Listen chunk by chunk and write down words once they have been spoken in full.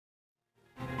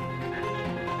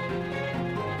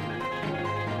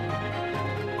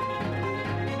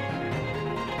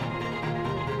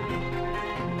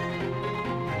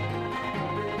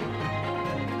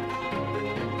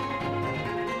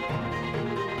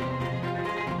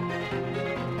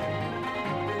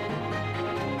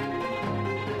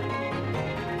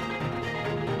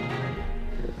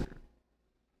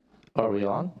Are we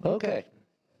on? Okay.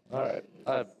 All right.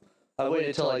 I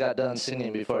waited till I got done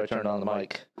singing before I turned on the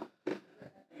mic.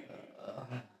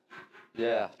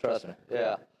 Yeah, trust me.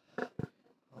 Yeah.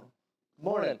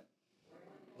 Morning.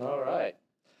 All right.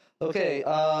 Okay,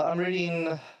 I'm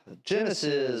reading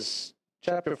Genesis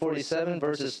chapter 47,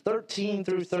 verses 13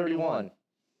 through 31.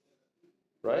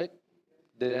 Right?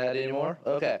 Didn't add any more?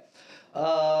 Okay.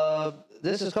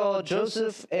 This is called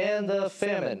Joseph and the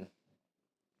Famine.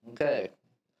 Okay.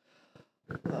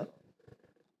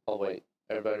 Oh, wait.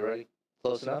 Everybody ready?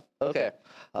 Close enough? Okay.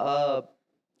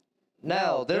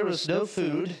 Now there was no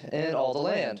food in all the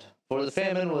land, for the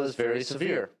famine was very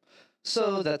severe,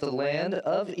 so that the land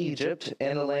of Egypt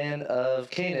and the land of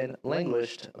Canaan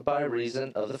languished by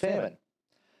reason of the famine.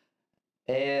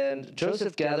 And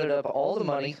Joseph gathered up all the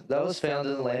money that was found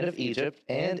in the land of Egypt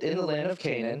and in the land of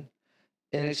Canaan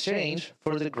in exchange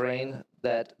for the grain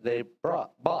that they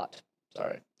bought.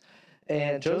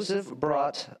 And Joseph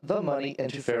brought the money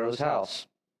into Pharaoh's house.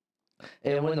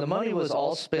 And when the money was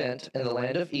all spent in the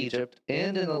land of Egypt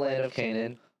and in the land of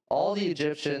Canaan, all the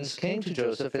Egyptians came to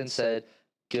Joseph and said,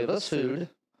 "Give us food.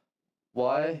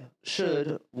 Why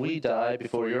should we die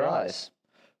before your eyes?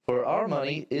 For our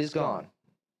money is gone."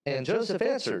 And Joseph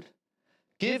answered,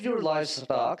 "Give your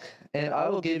livestock, and I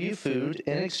will give you food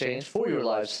in exchange for your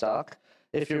livestock,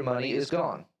 if your money is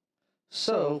gone."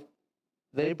 So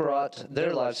they brought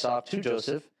their livestock to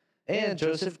Joseph, and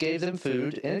Joseph gave them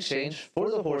food in exchange for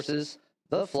the horses,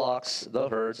 the flocks, the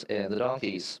herds, and the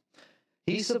donkeys.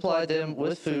 He supplied them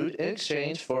with food in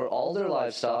exchange for all their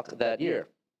livestock that year.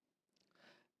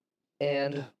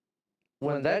 And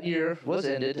when that year was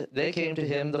ended, they came to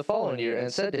him the following year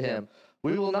and said to him,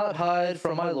 "We will not hide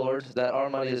from my lord that our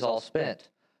money is all spent.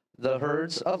 The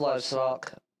herds of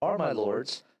livestock are my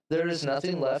lord's. There is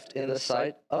nothing left in the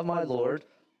sight of my lord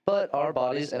but our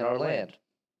bodies and our land."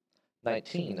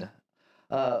 19.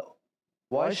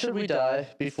 Why should we die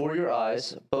before your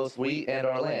eyes, both we and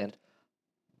our land?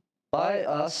 Buy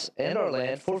us and our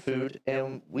land for food,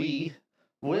 and we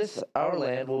with our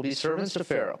land will be servants to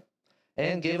Pharaoh.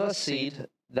 And give us seed,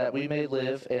 that we may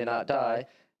live and not die,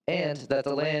 and that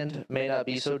the land may not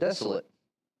be so desolate.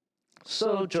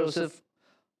 So Joseph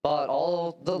bought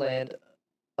all the land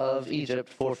of Egypt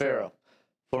for Pharaoh.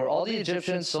 For all the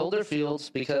Egyptians sold their fields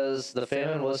because the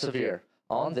famine was severe.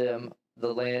 On them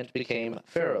the land became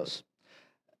Pharaoh's.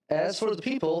 As for the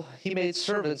people, he made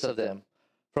servants of them,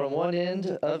 from one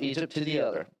end of Egypt to the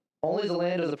other. Only the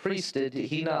land of the priests did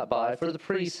he not buy, for the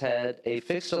priests had a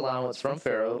fixed allowance from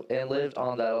Pharaoh and lived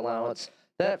on that allowance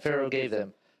that Pharaoh gave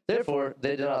them. Therefore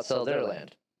they did not sell their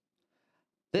land.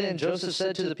 Then Joseph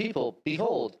said to the people,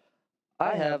 "Behold,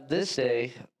 I have this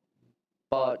day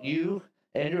bought you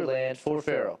and your land for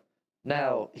Pharaoh.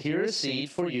 Now here is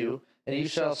seed for you, and you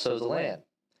shall sow the land.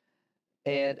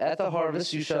 And at the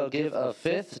harvest you shall give a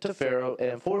fifth to Pharaoh,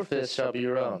 and 4/5 shall be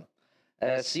your own,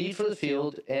 as seed for the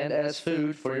field, and as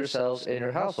food for yourselves and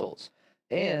your households,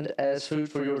 and as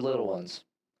food for your little ones."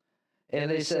 And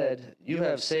they said, "You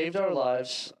have saved our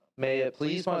lives. May it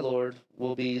please my Lord,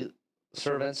 will be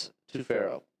servants to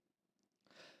Pharaoh."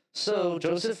 So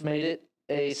Joseph made it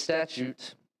a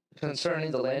statute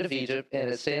concerning the land of Egypt, and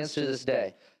it stands to this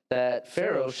day, that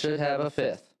Pharaoh should have a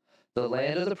fifth. The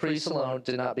land of the priests alone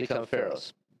did not become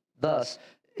Pharaoh's. Thus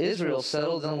Israel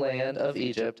settled in the land of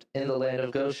Egypt, in the land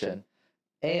of Goshen,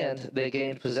 and they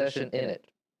gained possession in it,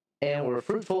 and were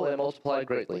fruitful and multiplied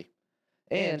greatly.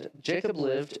 And Jacob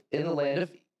lived in the land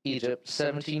of Egypt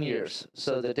 17 years.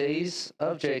 So the days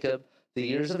of Jacob, the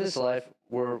years of his life,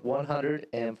 were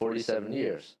 147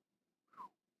 years.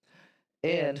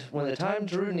 And when the time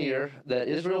drew near that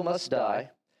Israel must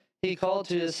die, he called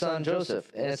to his son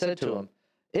Joseph, and said to him,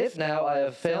 "If now I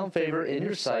have found favor in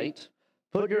your sight,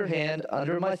 put your hand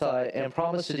under my thigh, and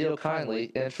promise to deal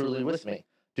kindly and truly with me.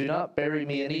 Do not bury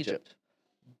me in Egypt,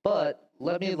 but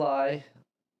let me lie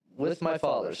with my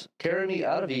fathers. Carry me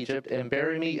out of Egypt, and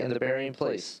bury me in the burying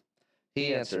place."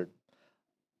 He answered,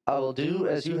 "I will do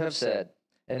as you have said."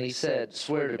 And he said,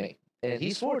 "Swear to me." And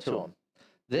he swore to him.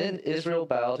 Then Israel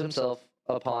bowed himself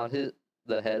upon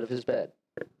the head of his bed.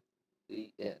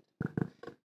 The end.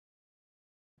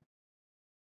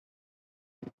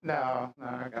 No,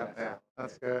 I got it. Yeah,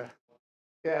 that's good.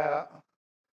 Yeah,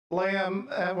 Liam,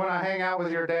 when I hang out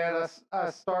with your dad, I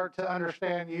start to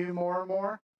understand you more and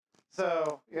more.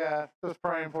 So, yeah, just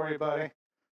praying for you, buddy.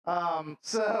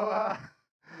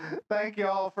 Thank you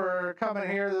all for coming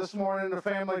here this morning to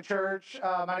Family Church.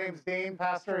 My name's Dean,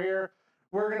 pastor here.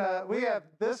 We have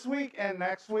this week and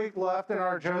next week left in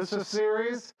our Joseph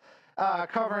series,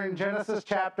 covering Genesis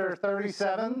chapter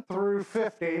 37 through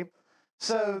 50.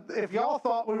 So if y'all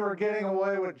thought we were getting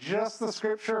away with just the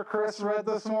scripture Chris read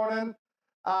this morning,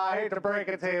 I hate to break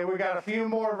it to you. We got a few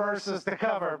more verses to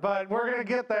cover, but we're going to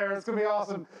get there. It's going to be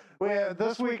awesome. We have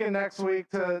this week and next week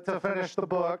to finish the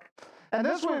book. And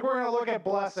this week we're going to look at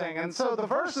blessing. And so the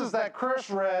verses that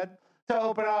Chris read to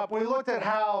open up, we looked at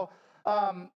how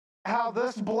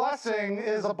this blessing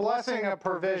is a blessing of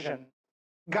provision.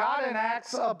 God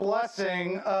enacts a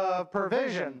blessing of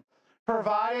provision,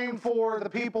 providing for the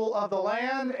people of the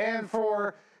land and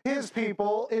for his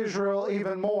people, Israel,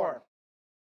 even more.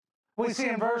 We see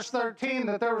in verse 13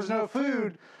 that there was no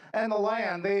food in the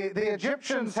land. The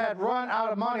Egyptians had run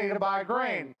out of money to buy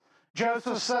grain.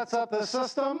 Joseph sets up this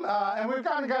system, and we've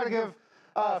kind of got to give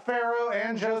Pharaoh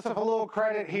and Joseph a little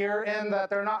credit here in that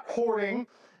they're not hoarding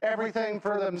everything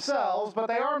for themselves, but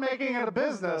they are making it a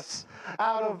business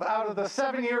out of the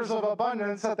 7 years of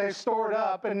abundance that they stored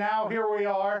up, and now here we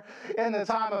are in the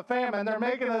time of famine. They're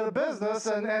making it a business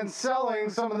and selling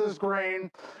some of this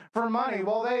grain for money.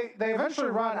 Well, they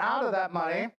eventually run out of that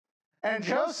money, and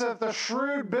Joseph, the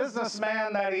shrewd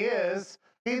businessman that he is,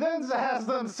 he then has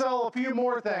them sell a few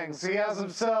more things. He has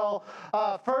them sell,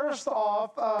 first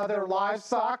off, their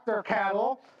livestock, their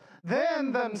cattle,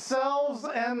 then themselves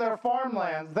and their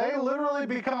farmlands. They literally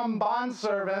become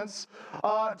bondservants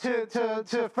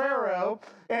to Pharaoh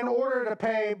in order to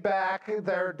pay back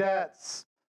their debts.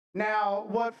 Now,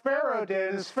 what Pharaoh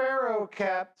did is Pharaoh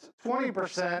kept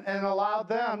 20% and allowed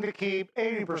them to keep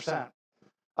 80%.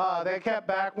 They kept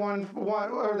back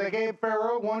or they gave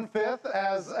Pharaoh 1/5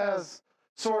 as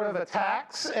sort of a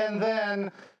tax, and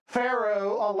then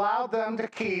Pharaoh allowed them to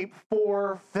keep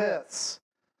 4/5.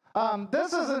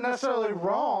 This isn't necessarily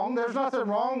wrong. There's nothing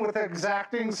wrong with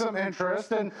exacting some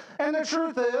interest. And the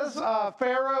truth is,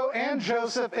 Pharaoh and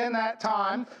Joseph in that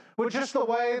time, with just the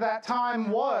way that time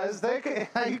was, they could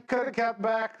have kept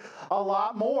back a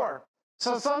lot more.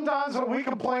 So sometimes when we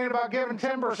complain about giving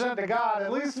 10% to God,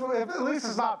 at least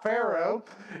it's not Pharaoh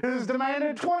who's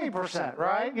demanded 20%,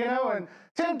 right? You know, and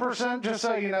 10%, just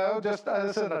so you know, this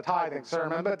isn't a tithing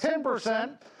sermon, but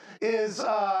 10% is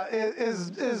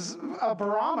a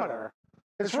barometer.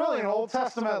 It's really an Old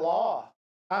Testament law.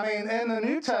 I mean, in the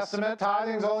New Testament,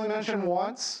 tithing is only mentioned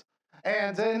once,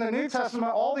 and in the New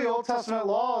Testament, all the Old Testament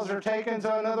laws are taken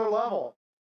to another level.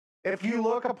 If you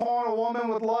look upon a woman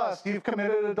with lust, you've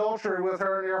committed adultery with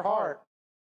her in your heart.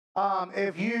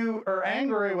 If you are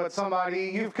angry with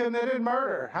somebody, you've committed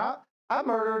murder. I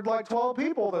murdered like 12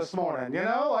 people this morning, you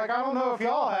know? Like, I don't know if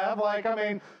y'all have. Like, I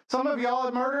mean, some of y'all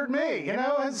have murdered me, you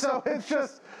know? And so it's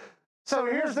just, so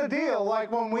here's the deal.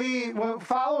 Like, when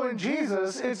following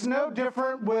Jesus, it's no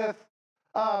different with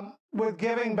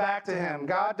giving back to him.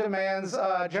 God demands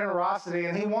generosity,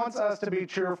 and he wants us to be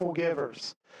cheerful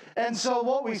givers. And so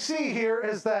what we see here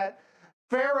is that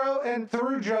Pharaoh, and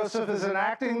through Joseph, is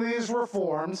enacting these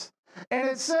reforms, and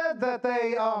it said that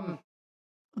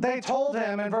they told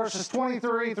him in verses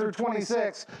 23 through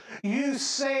 26, you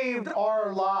saved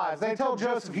our lives. They told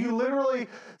Joseph, you literally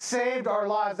saved our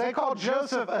lives. They called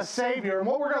Joseph a savior. And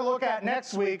what we're going to look at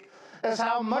next week is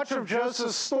how much of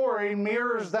Joseph's story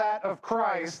mirrors that of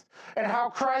Christ, and how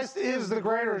Christ is the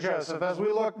greater Joseph. As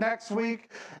we look next week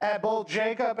at both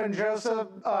Jacob and Joseph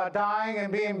dying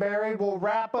and being buried, we'll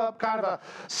wrap up kind of a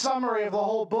summary of the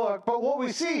whole book. But what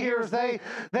we see here is they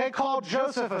called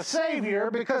Joseph a savior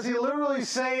because he literally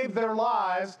saved their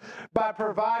lives by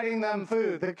providing them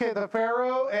food. The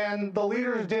Pharaoh and the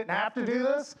leaders didn't have to do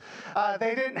this.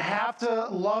 They didn't have to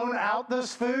loan out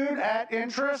this food at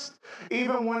interest,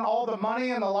 even when all the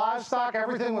money and the livestock,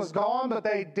 everything was gone, but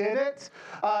they did it.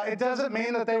 It doesn't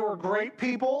mean that they were great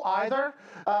people either.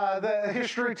 The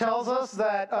history tells us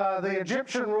that the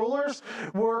Egyptian rulers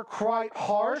were quite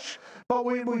harsh, but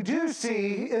what we do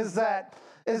see is that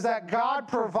God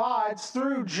provides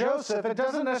through Joseph. It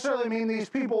doesn't necessarily mean these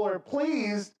people are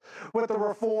pleased with the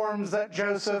reforms that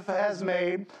Joseph has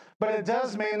made, but it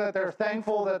does mean that they're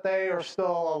thankful that they are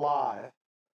still alive.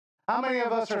 How many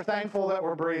of us are thankful that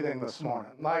we're breathing this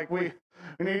morning? Like, we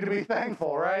need to be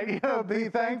thankful, right? You know, be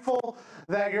thankful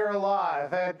that you're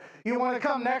alive. And you want to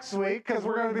come next week because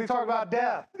we're going to be talking about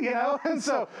death, you know? And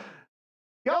so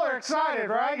y'all are excited,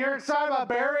 right? You're excited about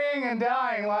burying and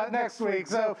dying next week.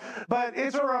 So, but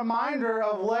it's a reminder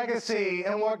of legacy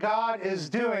and what God is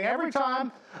doing. Every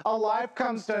time a life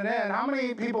comes to an end, how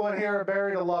many people in here have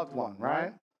buried a loved one,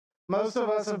 right? Most of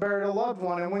us have buried a loved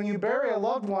one. And when you bury a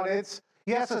loved one,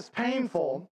 yes, it's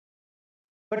painful,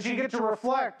 but you get to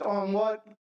reflect on what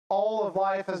all of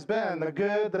life has been, the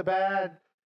good, the bad,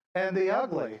 and the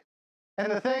ugly.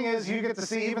 And the thing is, you get to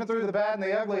see, even through the bad and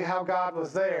the ugly, how God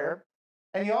was there.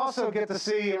 And you also get to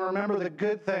see and remember the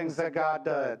good things that God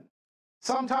did.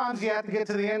 Sometimes you have to get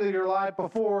to the end of your life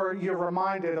before you're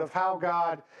reminded of how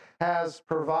God has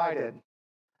provided.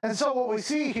 And so what we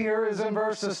see here is in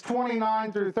verses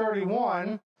 29 through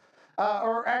 31,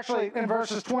 or actually in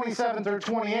verses 27 through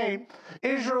 28,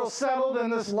 Israel settled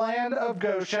in this land of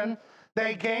Goshen.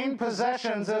 They gained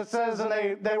possessions, it says, and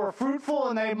they were fruitful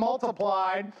and they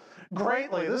multiplied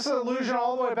greatly. This is an allusion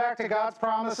all the way back to God's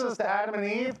promises to Adam and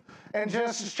Eve in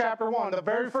Genesis chapter 1. The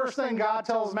very first thing God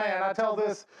tells man, I tell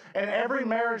this in every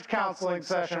marriage counseling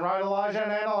session, right, Elijah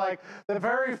and Anna? Like, the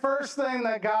very first thing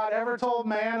that God ever told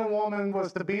man and woman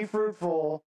was to be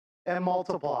fruitful and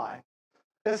multiply.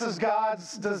 This is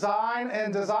God's design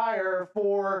and desire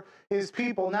for his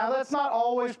people. Now, that's not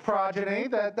always progeny.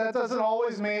 That doesn't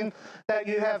always mean that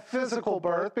you have physical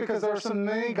birth, because there are some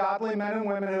many godly men and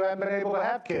women who haven't been able to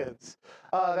have kids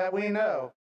that we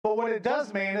know. But what it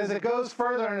does mean is it goes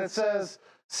further and it says,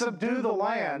 subdue the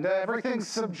land. Everything's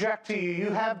subject to you. You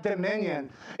have dominion.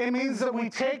 It means that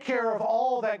we take care of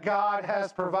all that God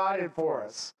has provided for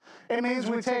us. It means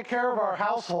we take care of our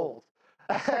household.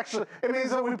 Actually, it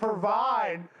means that we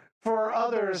provide for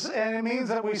others, and it means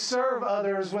that we serve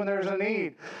others when there's a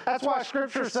need. That's why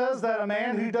Scripture says that a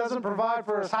man who doesn't provide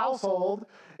for his household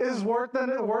is worse than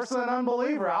an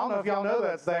unbeliever. I don't know if y'all know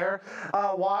that's there.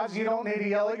 Wives, you don't need to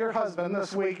yell at your husband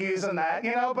this week using that,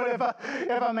 but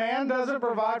if a man doesn't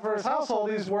provide for his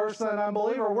household, he's worse than an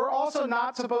unbeliever. We're also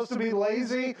not supposed to be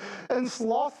lazy and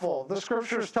slothful. The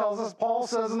Scriptures tells us, Paul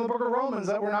says in the book of Romans,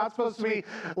 that we're not supposed to be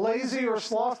lazy or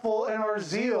slothful in our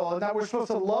zeal, and that we're supposed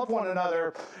to love one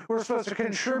another. We're supposed to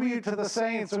contribute to the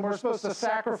saints, and we're supposed to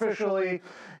sacrificially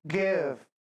give.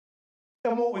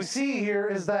 And what we see here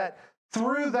is that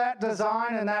through that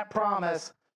design and that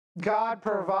promise, God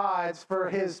provides for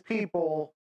his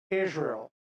people,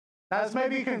 Israel. Now, this may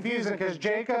be confusing because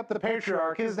Jacob, the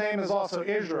patriarch, his name is also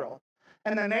Israel.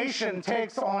 And the nation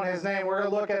takes on his name. We're going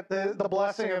to look at the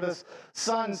blessing of his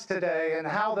sons today and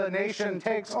how the nation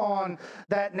takes on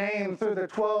that name through the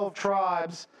 12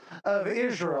 tribes of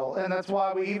Israel. And that's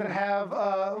why we even have,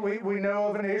 we know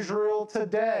of an Israel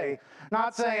today.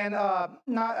 Not saying,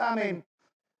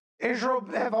 Israel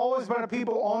have always been a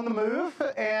people on the move,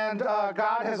 and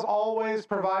God has always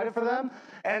provided for them,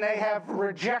 and they have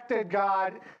rejected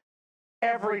God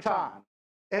every time.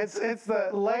 It's the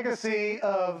legacy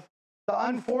of, the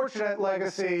unfortunate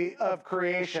legacy of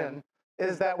creation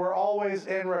is that we're always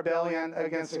in rebellion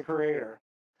against the Creator.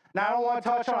 Now, I don't want to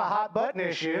touch on a hot button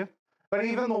issue, but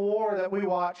even the war that we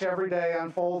watch every day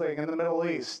unfolding in the Middle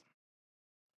East,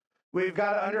 we've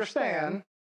got to understand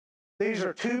these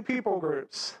are two people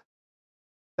groups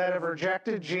that have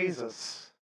rejected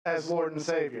Jesus as Lord and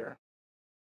Savior.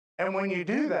 And when you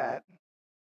do that,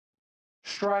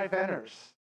 strife enters.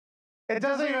 It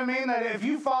doesn't even mean that if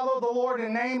you follow the Lord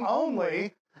in name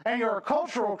only and you're a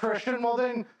cultural Christian, well,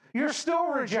 then you're still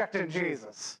rejecting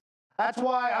Jesus. That's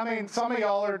why, some of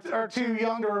y'all are too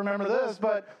young to remember this,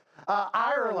 but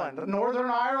Ireland, Northern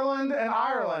Ireland and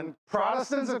Ireland,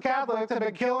 Protestants and Catholics have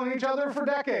been killing each other for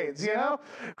decades,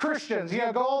 Christians,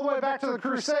 go all the way back to the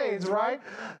Crusades, right?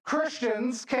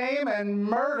 Christians came and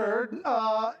murdered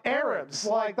Arabs.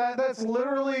 Like that's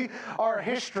literally our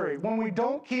history. When we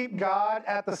don't keep God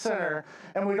at the center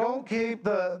and we don't keep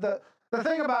the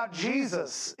thing about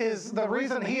Jesus is the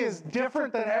reason he is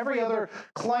different than every other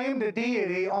claim to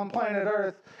deity on planet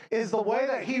Earth is the way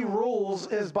that he rules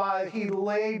is by he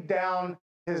laid down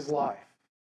his life.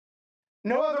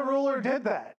 No other ruler did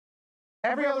that.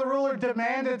 Every other ruler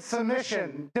demanded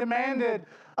submission, demanded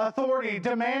authority,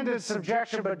 demanded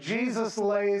subjection, but Jesus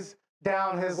lays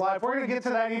down his life. We're going to get to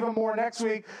that even more next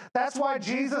week. That's why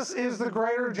Jesus is the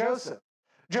greater Joseph.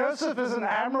 Joseph is an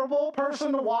admirable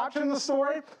person to watch in the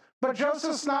story, but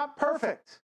Joseph's not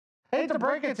perfect. I hate to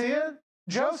break it to you.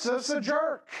 Joseph's a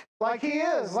jerk. Like he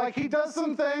is. Like he does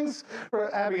some things.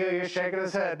 Abigail is shaking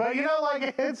his head. But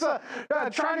it's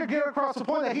trying to get across the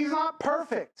point that he's not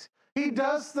perfect. He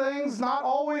does things not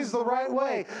always the right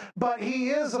way, but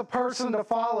he is a person to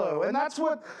follow. And that's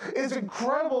what is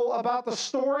incredible about the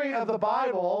story of the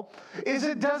Bible is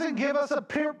it doesn't give us a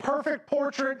perfect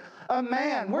portrait of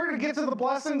man. We're going to get to the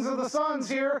blessings of the sons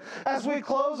here as we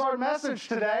close our message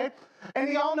today. And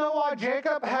y'all know why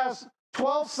Jacob has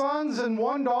 12 sons and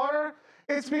one daughter?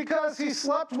 It's because he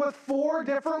slept with 4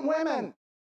 different women.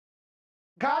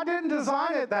 God didn't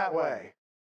design it that way.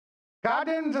 God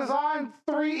didn't design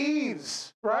 3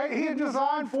 Eves, right? He didn't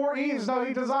design 4 Eves. No,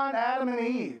 he designed Adam and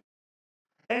Eve.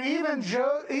 And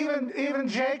even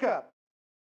Jacob,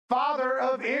 father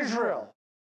of Israel.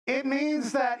 It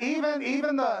means that even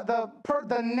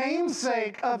the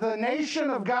namesake of the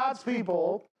nation of God's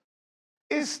people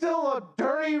is still a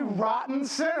dirty, rotten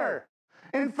sinner.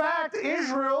 In fact,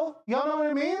 Israel, y'all know what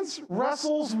it means?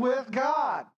 Wrestles with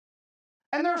God.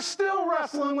 And they're still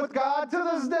wrestling with God to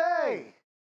this day.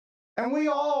 And we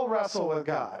all wrestle with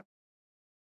God.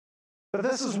 But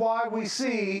this is why we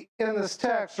see in this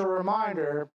text a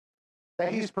reminder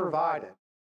that he's provided.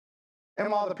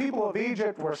 And while the people of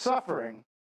Egypt were suffering,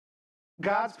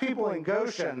 God's people in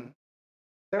Goshen,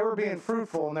 they were being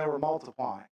fruitful and they were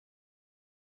multiplying.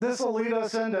 This will lead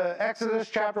us into Exodus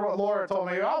chapter, what Laura told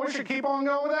me, oh, we should keep on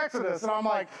going with Exodus. And I'm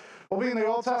like, we'll be in the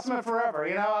Old Testament forever.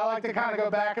 You know, I like to kind of go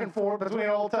back and forth between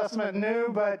Old Testament and New.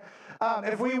 But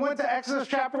if we went to Exodus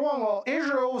chapter 1, well,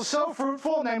 Israel was so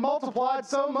fruitful and they multiplied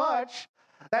so much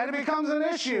that it becomes an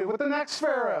issue with the next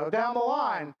Pharaoh down the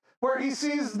line, where he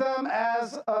sees them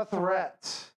as a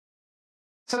threat.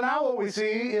 So now what we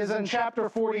see is in chapter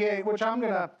 48, which I'm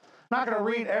not going to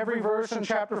read every verse in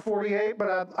chapter 48,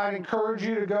 but I'd encourage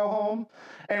you to go home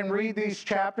and read these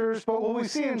chapters. But what we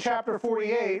see in chapter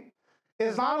 48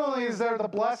 is not only is there the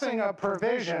blessing of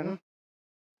provision,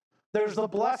 there's the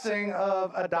blessing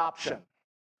of adoption.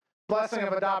 Blessing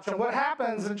of adoption. What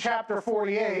happens in chapter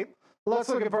 48, let's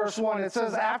look at verse 1. It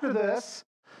says, after this,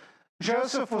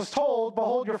 Joseph was told,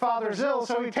 behold, your father is ill.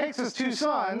 So he takes his two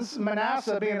sons,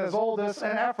 Manasseh being his oldest,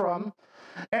 and Ephraim,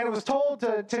 and it was told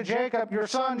to Jacob, your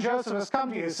son Joseph has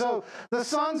come to you. So the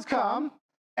sons come,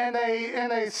 and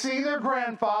they see their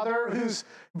grandfather, who's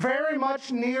very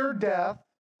much near death.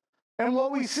 And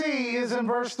what we see is in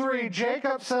verse 3,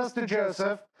 Jacob says to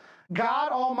Joseph,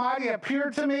 God Almighty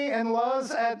appeared to me in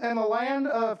Luz in the land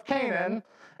of Canaan,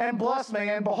 and blessed me,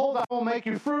 and behold, I will make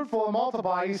you fruitful and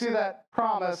multiply. You see that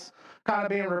promise kind of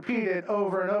being repeated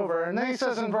over and over. And then he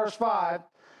says in verse 5,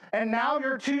 and now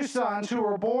your two sons who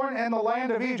were born in the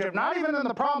land of Egypt, not even in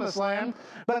the promised land,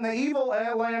 but in the evil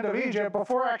land of Egypt,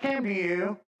 before I came to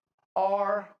you,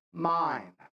 are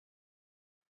mine.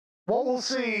 What we'll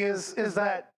see is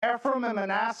that Ephraim and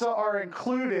Manasseh are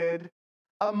included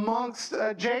amongst,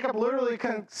 Jacob literally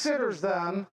considers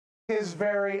them his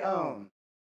very own.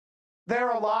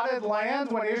 Their allotted land,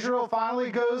 when Israel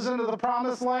finally goes into the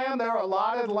promised land, their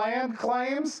allotted land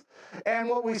claims. And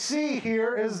what we see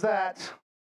here is that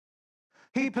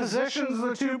he positions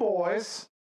the two boys,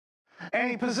 and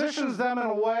he positions them in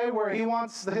a way where he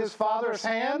wants his father's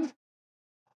hand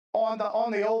on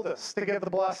the oldest to give the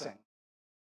blessing.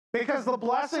 Because the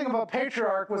blessing of a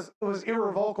patriarch was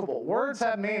irrevocable. Words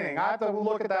have meaning. I have to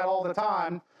look at that all the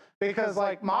time because,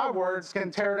 like, my words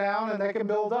can tear down and they can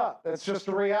build up. It's just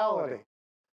a reality.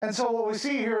 And so what we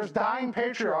see here is dying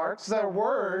patriarchs, their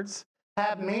words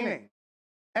have meaning.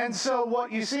 And so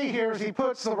what you see here is he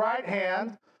puts the right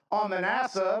hand on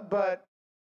Manasseh, but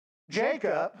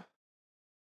Jacob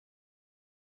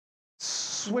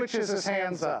switches his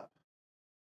hands up.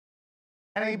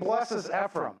 And he blesses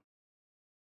Ephraim.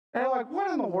 And you're like, what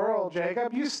in the world,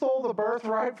 Jacob? You stole the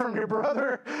birthright from your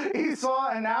brother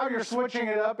Esau, and now you're switching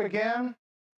it up again?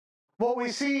 What we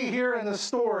see here in the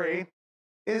story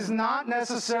is not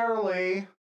necessarily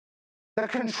the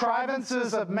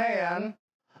contrivances of man,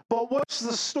 but what's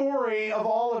the story of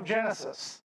all of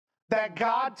Genesis? That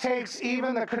God takes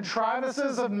even the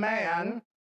contrivances of man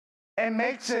and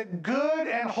makes it good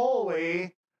and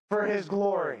holy for his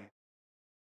glory.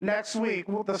 Next week,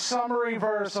 the summary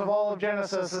verse of all of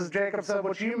Genesis is Jacob said,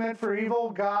 what you meant for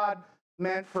evil, God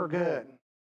meant for good.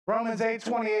 Romans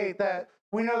 8:28, that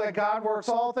we know that God works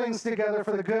all things together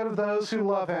for the good of those who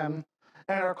love him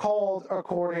and are called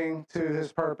according to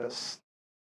his purpose.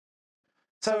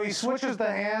 So he switches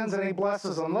the hands and he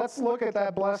blesses them. Let's look at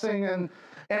that blessing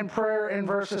and prayer in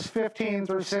verses 15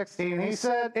 through 16. He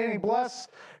said, and he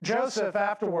blessed Joseph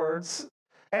afterwards,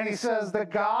 and he says, the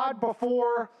God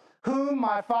before whom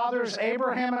my fathers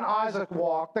Abraham and Isaac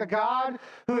walked, the God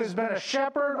who has been a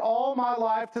shepherd all my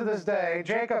life to this day.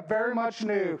 Jacob very much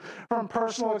knew from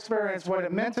personal experience what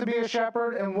it meant to be a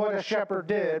shepherd and what a shepherd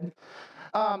did.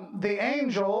 The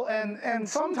angel, and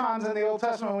sometimes in the Old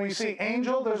Testament when you see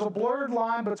angel, there's a blurred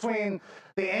line between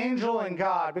the angel and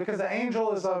God, because the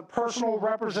angel is a personal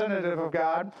representative of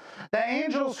God. The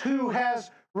angels who has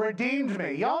redeemed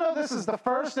me. Y'all know this is the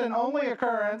first and only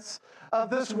occurrence of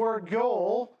this word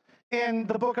goal in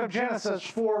the book of Genesis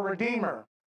for redeemer.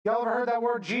 Y'all ever heard that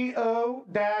word?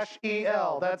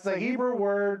 G-O-E-L. That's the Hebrew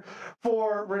word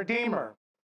for redeemer.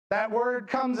 That word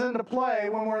comes into play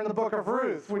when we're in the book of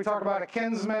Ruth. We talk about a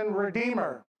kinsman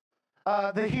redeemer.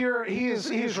 Here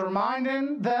he's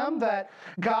reminding them that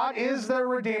God is their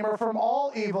redeemer from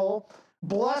all evil.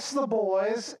 Bless the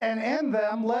boys, and in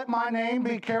them let my name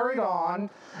be carried on,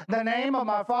 the name of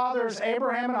my fathers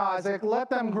Abraham and Isaac. Let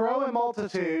them grow in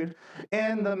multitude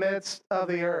in the midst of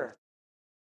the earth.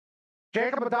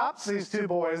 Jacob adopts these two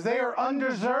boys. They are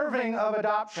undeserving of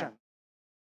adoption,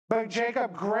 but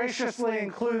Jacob graciously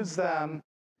includes them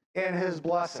in his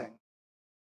blessing.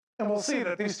 And we'll see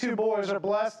that these two boys are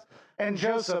blessed and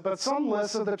Joseph, but some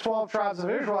lists of the 12 tribes of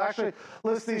Israel actually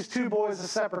list these two boys as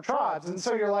separate tribes. And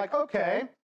so you're like, okay,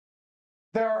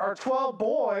 there are 12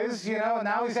 boys, and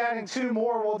now he's adding two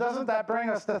more. Well, doesn't that bring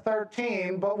us to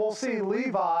 13? But we'll see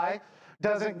Levi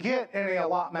doesn't get any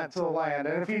allotment to the land.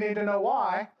 And if you need to know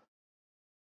why,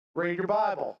 read your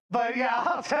Bible. But yeah,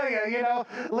 I'll tell you,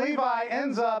 Levi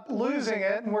ends up losing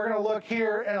it, and we're going to look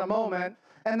here in a moment.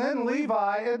 And then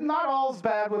Levi, not all's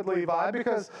bad with Levi,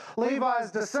 because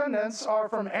Levi's descendants are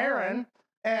from Aaron,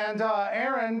 and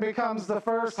Aaron becomes the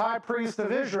first high priest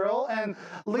of Israel, and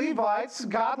Levites,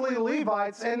 godly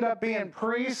Levites, end up being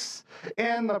priests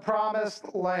in the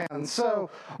promised land.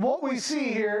 So what we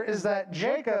see here is that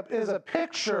Jacob is a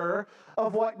picture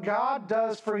of what God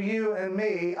does for you and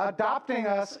me, adopting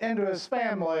us into his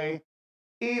family,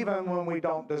 even when we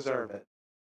don't deserve it.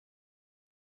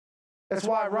 That's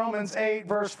why Romans 8,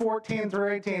 verse 14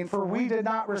 through 18, for we did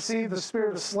not receive the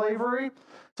spirit of slavery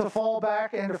to fall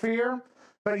back into fear,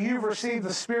 but you've received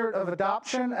the spirit of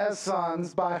adoption as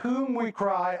sons, by whom we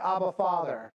cry, Abba,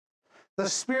 Father. The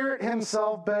Spirit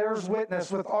himself bears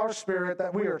witness with our spirit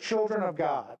that we are children of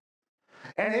God.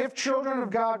 And if children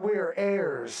of God, we are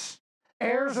heirs,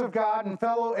 heirs of God and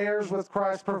fellow heirs with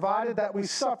Christ, provided that we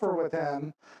suffer with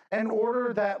him, in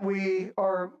order that we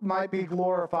might be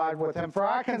glorified with him. For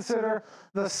I consider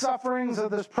the sufferings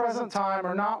of this present time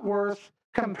are not worth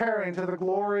comparing to the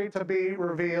glory to be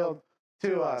revealed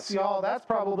to us. Y'all, that's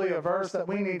probably a verse that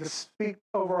we need to speak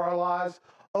over our lives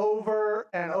over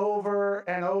and over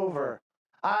and over.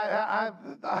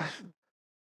 The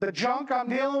junk I'm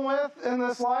dealing with in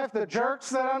this life, the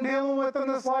jerks that I'm dealing with in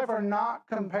this life are not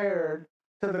compared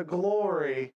to the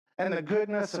glory and the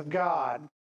goodness of God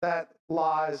that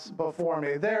lies before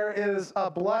me. There is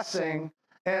a blessing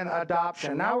in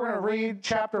adoption. Now we're going to read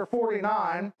chapter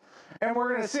 49, and we're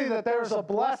going to see that there's a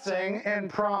blessing in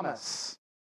promise.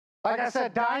 Like I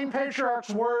said, dying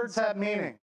patriarchs' words have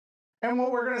meaning. And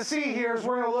what we're going to see here is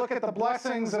we're going to look at the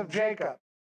blessings of Jacob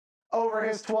over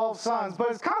his 12 sons. But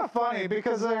it's kind of funny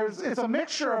because it's a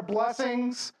mixture of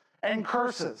blessings and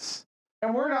curses.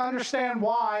 And we're going to understand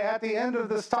why, at the end of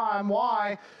this time,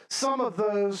 why some of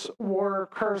those were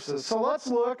curses. So let's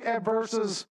look at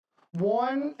verses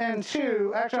 1 and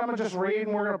 2. Actually, I'm going to just read,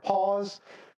 and we're going to pause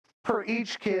per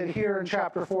each kid here in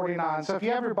chapter 49. So if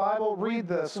you have your Bible, read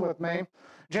this with me.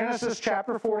 Genesis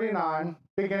chapter 49,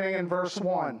 beginning in verse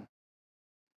 1.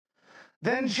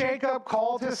 Then Jacob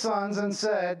called his sons and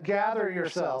said, gather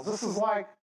yourselves. This is like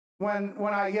when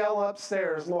I yell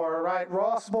upstairs, Laura, right?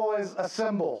 Ross boys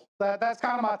assemble. That's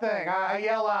kind of my thing. I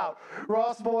yell out,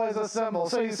 Ross boys assemble.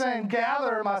 So he's saying,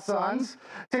 gather, my sons,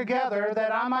 together,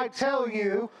 that I might tell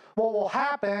you what will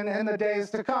happen in the days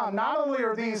to come. Not only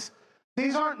are these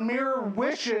aren't mere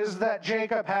wishes that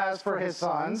Jacob has for his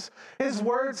sons. His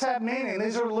words have meaning.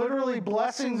 These are literally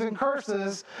blessings and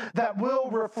curses that will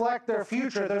reflect their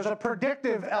future. There's a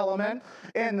predictive element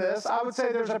in this. I would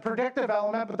say there's a predictive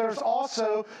element, but there's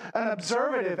also an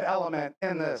observative element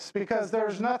in this, because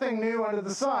there's nothing new under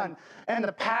the sun. And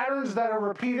the patterns that are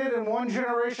repeated in one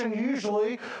generation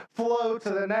usually flow to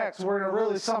the next. We're going to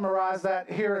really summarize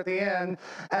that here at the end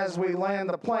as we land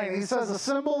the plane. He says,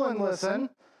 assemble and listen,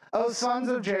 O sons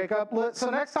of Jacob. So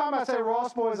next time I say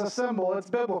Ross boys assemble, it's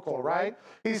biblical, right?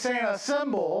 He's saying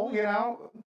assemble,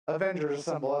 Avengers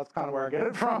assemble, that's kind of where I get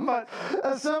it from. But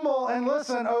assemble and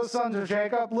listen, O sons of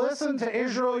Jacob. Listen to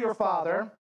Israel your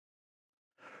father.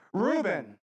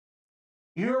 Reuben,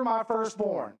 you're my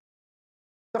firstborn.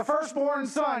 The firstborn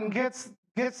son gets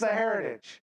the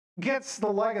heritage, gets the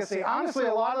legacy. Honestly,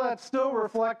 a lot of that's still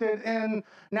reflected in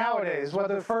nowadays,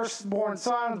 whether the firstborn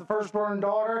son or the firstborn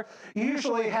daughter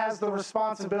usually has the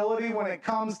responsibility when it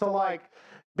comes to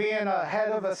being a head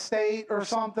of a state or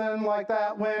something like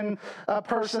that when a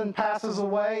person passes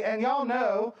away. And y'all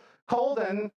know,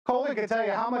 Colden can tell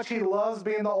you how much he loves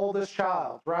being the oldest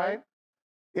child, right?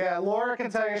 Yeah, Laura can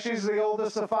tell you she's the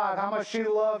oldest of 5, how much she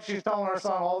loves, she's telling her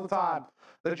son all the time.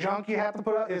 The junk you have to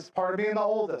put up is part of being the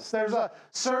oldest. There's a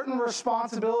certain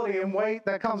responsibility and weight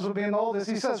that comes with being the oldest.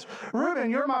 He says, Reuben,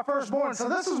 you're my firstborn. So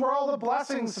this is where all the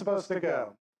blessings supposed to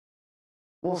go.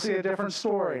 We'll see a different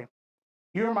story.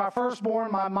 You're my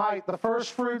firstborn, my might, the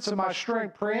first fruits of my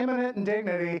strength, preeminent in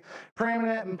dignity,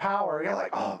 preeminent in power. You're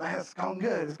like, oh man, it's going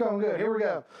good. It's going good. Here we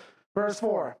go. Verse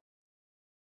 4.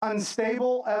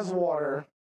 Unstable as water,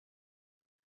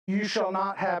 you shall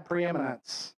not have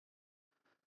preeminence,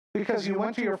 because you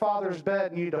went to your father's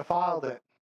bed and you defiled it.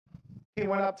 He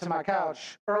went up to my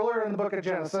couch. Earlier in the book of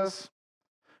Genesis,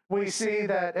 we see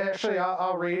that, actually,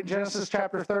 I'll read Genesis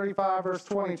chapter 35, verse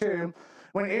 22.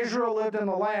 When Israel lived in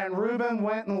the land, Reuben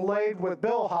went and laid with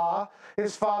Bilhah,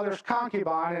 his father's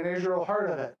concubine, and Israel heard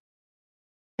of it.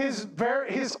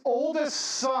 His oldest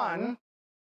son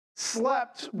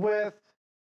slept with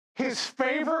his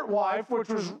favorite wife, which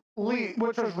was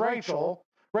Rachel.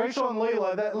 Rachel and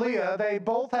Leah, they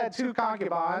both had two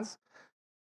concubines.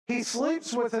 He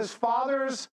sleeps with his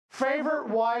father's favorite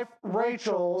wife,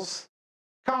 Rachel's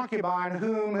concubine,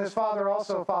 whom his father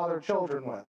also fathered children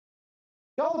with.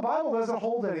 Y'all, the Bible doesn't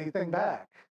hold anything back.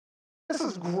 This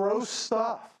is gross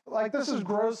stuff. This is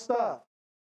gross stuff.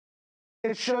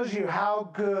 It shows you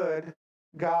how good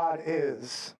God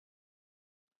is.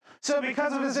 So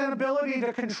because of his inability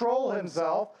to control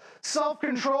himself,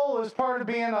 self-control is part of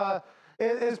being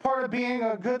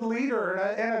a good leader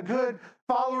and a good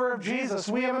follower of Jesus.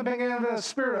 We haven't been given a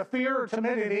spirit of fear or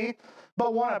timidity,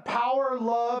 but one of power,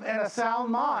 love, and a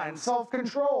sound mind,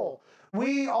 self-control.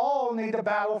 We all need to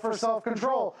battle for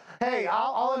self-control. Hey,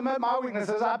 I'll admit my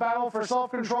weaknesses. I battle for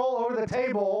self-control over the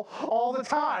table all the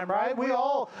time, right? We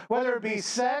all, whether it be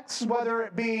sex, whether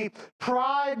it be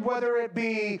pride, whether it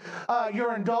be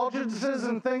your indulgences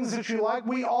and things that you like,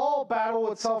 we all battle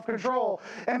with self-control.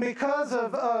 And because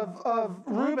of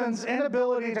Reuben's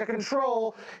inability to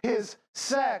control his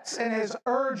sex and his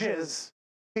urges,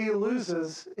 he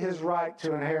loses his right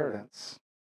to inheritance.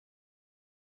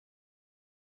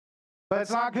 But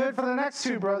it's not good for the next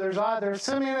two brothers either.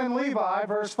 Simeon and Levi,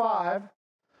 verse 5,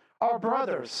 are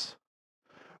brothers.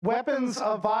 Weapons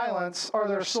of violence are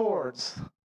their swords.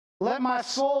 Let my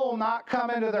soul not come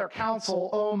into their counsel,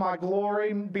 O my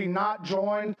glory, be not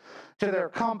joined to their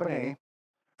company.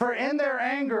 For in their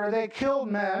anger they killed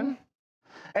men,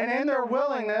 and in their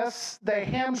willingness they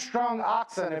hamstrung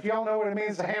oxen. If you don't know what it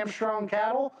means to hamstrung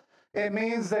cattle, it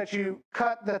means that you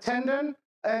cut the tendon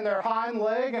and their hind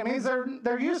leg. It means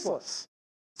they're useless.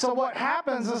 So what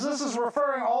happens is, this is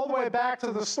referring all the way back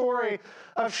to the story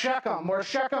of Shechem, where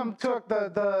Shechem took the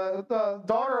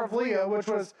daughter of Leah, which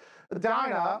was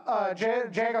Dinah,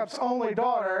 Jacob's only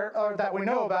daughter that we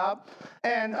know about,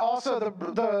 and also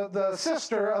the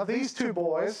sister of these two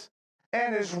boys,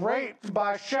 and is raped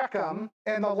by Shechem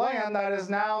in the land that is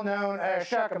now known as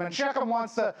Shechem. And Shechem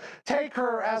wants to take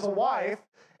her as a wife,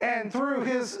 and through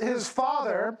his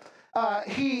father,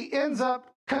 he ends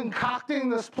up concocting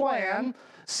this plan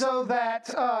so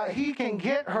that he can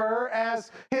get her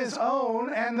as his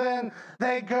own. And then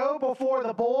they go before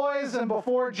the boys and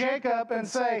before Jacob and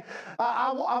say,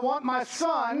 I want my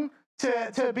son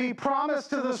to be promised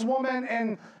to this woman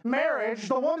in marriage,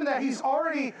 the woman that he's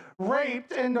already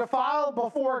raped and defiled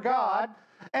before God.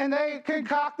 And they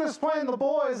concoct this plan, the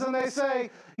boys, and they say,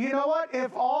 you know what?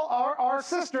 If all our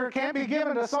sister can't be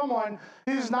given to someone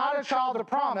who's not a child of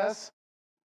promise,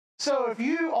 so if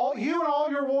you and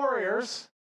all your warriors,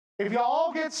 if you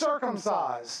all get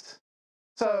circumcised,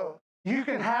 so you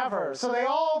can have her. So they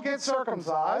all get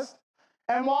circumcised.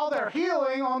 And while they're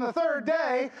healing on the third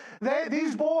day,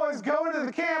 these boys go into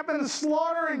the camp and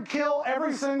slaughter and kill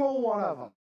every single one of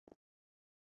them.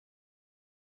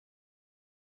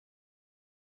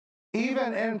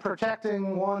 Even in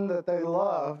protecting one that they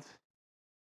loved,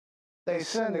 they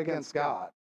sinned against God.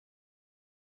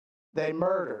 They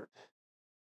murdered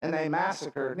and they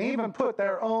massacred and even put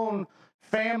their own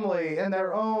family and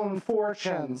their own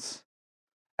fortunes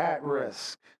at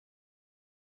risk.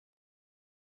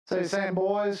 So he's saying,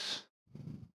 boys,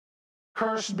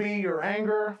 cursed be your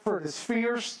anger, for it is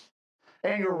fierce,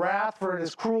 and your wrath, for it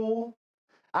is cruel.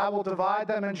 I will divide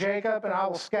them in Jacob, and I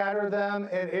will scatter them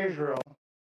in Israel.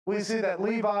 We see that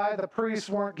Levi, the priests,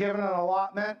 weren't given an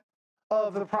allotment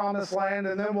of the promised land,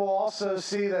 and then we'll also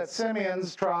see that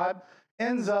Simeon's tribe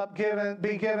ends up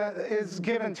is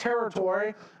given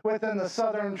territory within the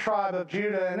southern tribe of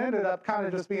Judah, and ended up kind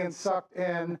of just being sucked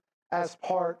in as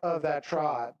part of that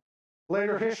tribe.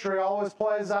 Later history always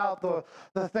plays out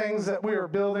the things that we are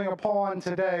building upon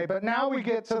today. But now we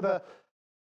get to the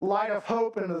light of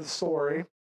hope into the story,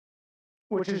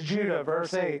 which is Judah,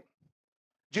 verse 8.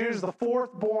 Judah's the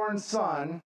fourth born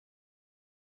son,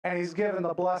 and he's given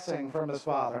the blessing from his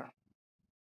father.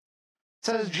 It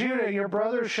says, Judah, your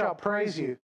brothers shall praise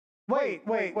you. Wait,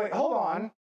 hold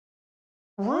on.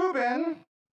 Reuben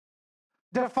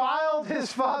defiled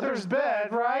his father's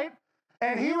bed, right?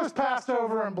 And he was passed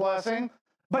over in blessing.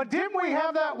 But didn't we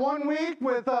have that one week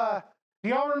with, do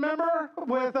y'all remember,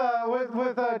 with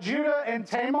Judah and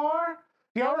Tamar?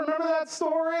 Do y'all remember that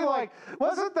story?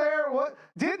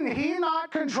 Didn't he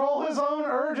not control his own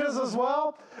urges as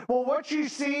well? Well, what you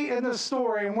see in this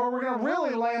story, and where we're going to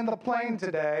really land the plane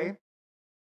today,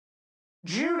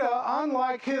 Judah,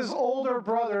 unlike his older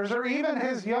brothers or even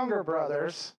his younger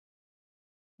brothers,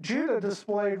 Judah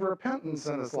displayed repentance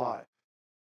in his life.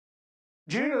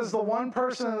 Judah is the one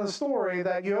person in the story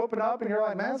that you open up and you're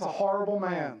like, man, that's a horrible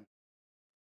man.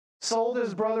 Sold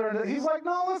his brother into, he's like,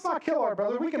 no, let's not kill our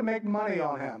brother. We can make money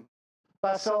on him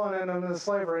by selling him into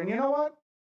slavery. And you know what?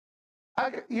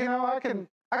 I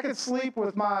can sleep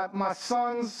with my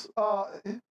son's,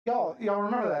 y'all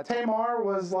remember that. Tamar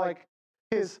was like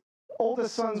his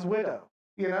oldest son's widow.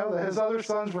 That his other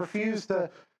sons refused to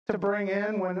bring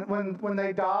in when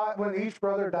they died, when each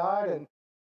brother died, and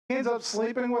he ends up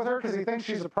sleeping with her because he thinks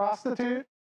she's a prostitute.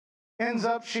 Ends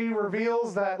up, she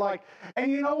reveals that,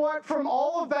 and you know what? From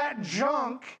all of that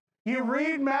junk, you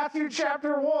read Matthew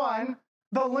chapter 1,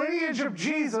 the lineage of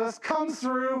Jesus comes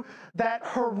through that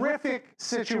horrific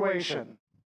situation.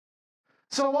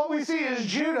 So what we see is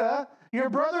Judah, your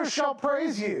brothers shall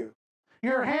praise you.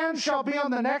 Your hand shall be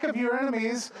on the neck of your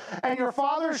enemies, and your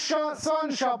father's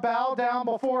son shall bow down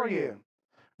before you.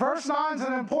 Verse 9 is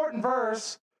an important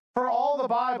verse for all the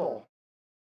Bible.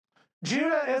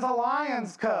 Judah is a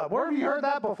lion's cub. Where have you heard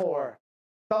that before?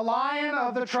 The lion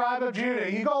of the tribe of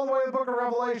Judah. You go all the way to the book of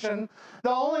Revelation. The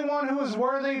only one who was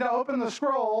worthy to open the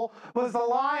scroll was the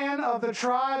lion of the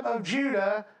tribe of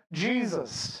Judah,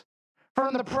 Jesus.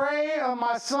 From the prey of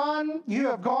my son you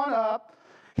have gone up.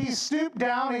 He stooped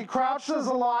down. He crouched as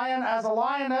a lion, as a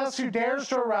lioness who dares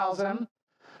to arouse him.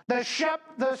 The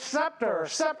scepter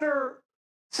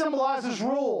symbolizes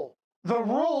rule. The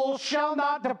rule shall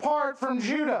not depart from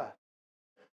Judah.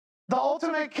 The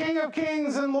ultimate King of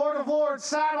Kings and Lord of Lords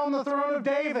sat on the throne of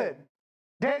David.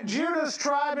 Judah's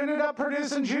tribe ended up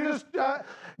producing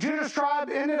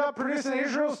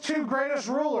Israel's two greatest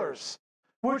rulers,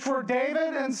 which were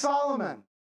David and Solomon.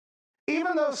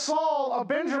 Even though Saul, a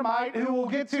Benjamite, who we'll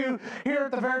get to here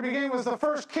at the very beginning, was the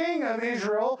first king of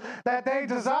Israel that they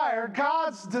desired,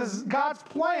 God's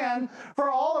plan for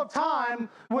all of time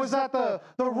was that the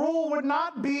rule would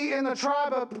not be in the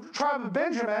tribe of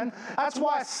Benjamin. That's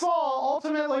why Saul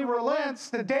ultimately relents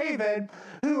to David,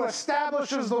 who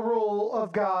establishes the rule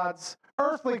of God's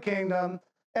earthly kingdom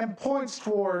and points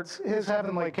towards his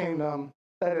heavenly kingdom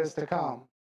that is to come.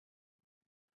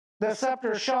 The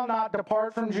scepter shall not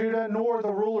depart from Judah, nor the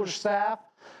ruler's staff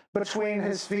between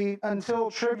his feet,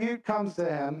 until tribute comes to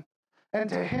him, and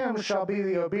to him shall be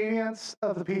the obedience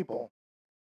of the people.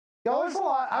 Y'all, there's a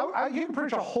lot. You can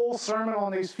preach a whole sermon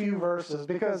on these few verses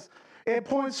because it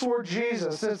points toward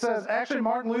Jesus. It says, actually,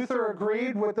 Martin Luther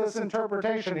agreed with this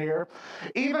interpretation here.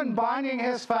 Even binding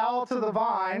his fowl to the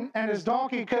vine and his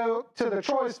donkey coat to the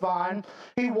choice vine,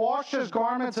 he washed his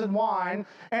garments in wine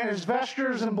and his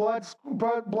vestures in blood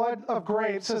of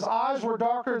grapes. His eyes were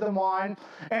darker than wine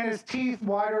and his teeth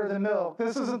whiter than milk.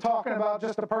 This isn't talking about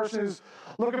just a person who's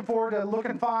looking forward to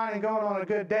looking fine and going on a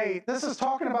good date. This is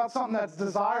talking about something that's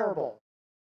desirable.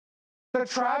 The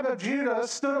tribe of Judah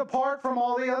stood apart from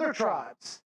all the other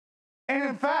tribes. And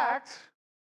in fact,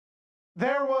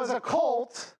 there was a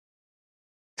colt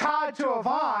tied to a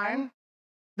vine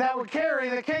that would carry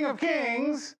the King of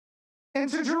Kings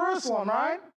into Jerusalem,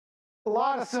 right? A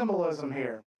lot of symbolism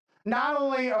here. Not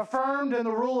only affirmed in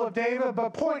the rule of David,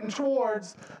 but pointing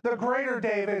towards the greater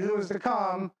David who is to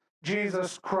come,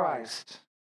 Jesus Christ.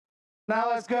 Now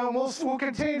let's go, and we'll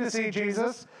continue to see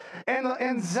Jesus.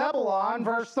 In Zebulun,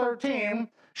 verse 13,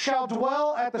 shall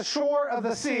dwell at the shore of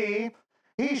the sea.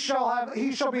 He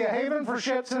shall be a haven for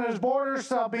ships, and his borders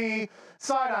shall be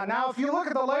Sidon. Now, if you look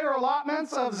at the later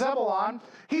allotments of Zebulun,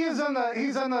 he's in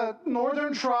the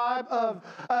northern tribe of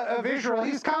Israel.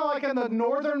 He's kind of like in the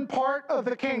northern part of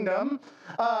the kingdom,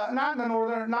 not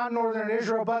northern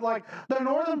Israel, but like the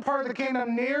northern part of the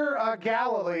kingdom near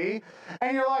Galilee.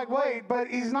 And you're like, wait, but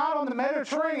he's not on the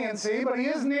Mediterranean Sea, but he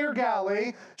is near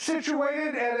Galilee,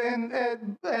 situated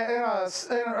in a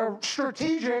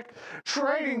strategic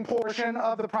trading portion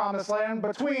of the Promised Land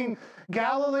between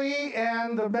Galilee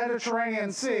and the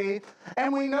Mediterranean Sea.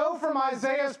 And we know from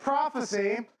Isaiah's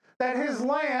prophecy that his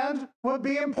land would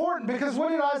be important, because what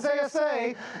did Isaiah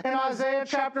say in Isaiah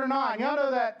chapter 9? Y'all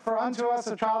know that for unto us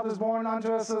a child is born,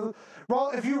 unto us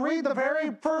well, if you read the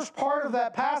very first part of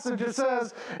that passage, it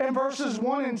says in verses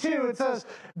 1 and 2, it says,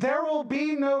 there will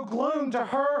be no gloom to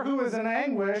her who is in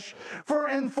anguish, for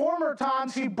in former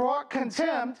times he brought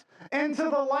contempt into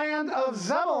the land of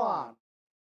Zebulun.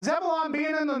 Zebulun,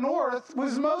 being in the north,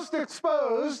 was most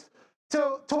exposed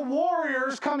to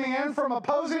warriors coming in from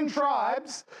opposing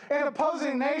tribes and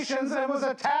opposing nations, and was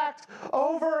attacked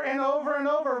over and over and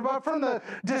over. But from the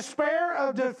despair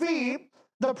of defeat,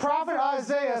 the prophet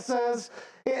Isaiah says,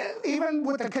 Even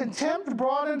with the contempt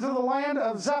brought into the land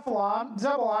of Zebulun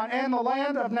and the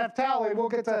land of Naphtali. We'll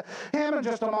get to him in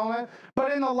just a moment.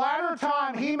 But in the latter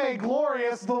time, he made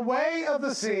glorious the way of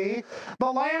the sea,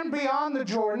 the land beyond the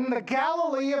Jordan, the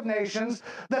Galilee of nations.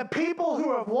 The people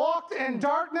who have walked in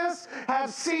darkness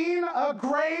have seen a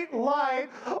great light.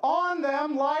 On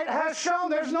them light has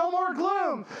shone. There's no more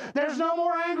gloom. There's no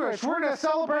more anguish. We're going to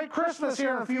celebrate Christmas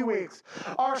here in a few weeks.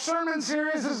 Our sermon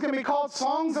series is going to be called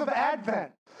Songs of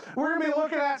Advent. We're going to be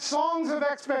looking at songs of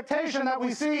expectation that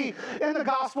we see in the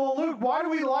Gospel of Luke. Why do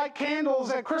we light candles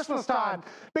at Christmas time?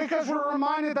 Because we're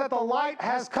reminded that the light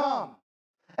has come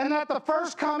and that the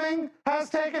first coming has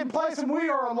taken place, and we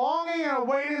are longing and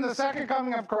awaiting the second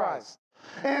coming of Christ.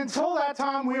 And until that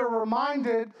time, we are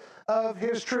reminded of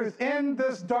his truth. In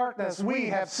this darkness, we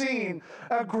have seen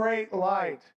a great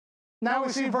light. Now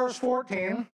we see verse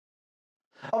 14.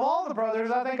 Of all the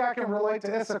brothers, I think I can relate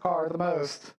to Issachar the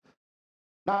most.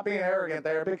 Not being arrogant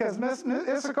there, because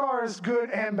Issachar is good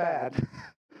and bad.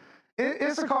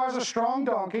 Issachar is a strong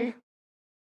donkey.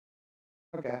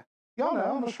 Okay. Y'all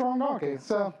know I'm a strong donkey.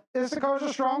 So Issachar is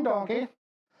a strong donkey,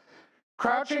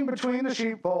 crouching between the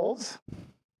sheepfolds.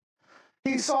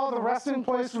 He saw the resting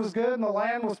place was good and the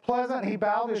land was pleasant. He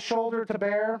bowed his shoulder to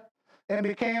bear and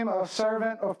became a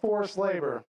servant of forced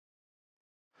labor.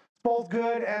 Both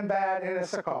good and bad in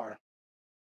Issachar.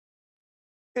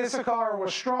 Issachar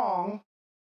was strong,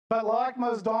 but like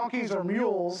most donkeys or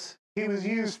mules, he was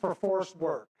used for forced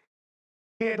work.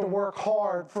 He had to work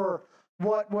hard for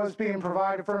what was being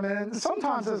provided for him. And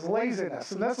sometimes his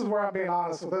laziness, and this is where I'm being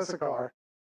honest with Issachar,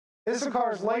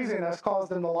 Issachar's laziness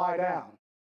caused him to lie down.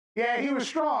 Yeah, he was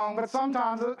strong, but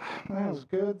sometimes it was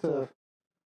good to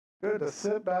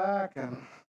sit back and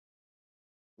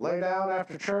lay down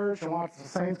after church and watch the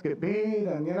saints get beat.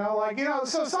 And,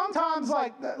 so sometimes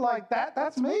like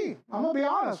that's me. I'm going to be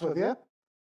honest with you.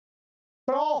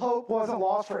 But all hope wasn't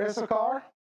lost for Issachar.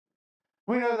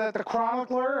 We know that the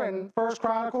chronicler in 1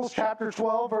 Chronicles chapter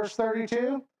 12, verse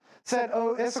 32, said,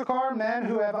 "O Issachar, men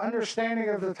who have understanding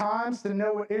of the times to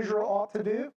know what Israel ought to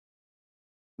do."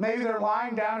 Maybe they're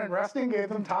lying down and resting, gave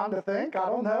them time to think. I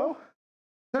don't know.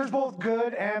 There's both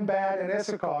good and bad in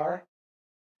Issachar.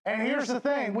 And here's the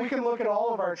thing. We can look at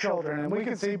all of our children, and we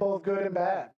can see both good and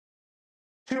bad.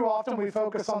 Too often we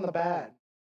focus on the bad.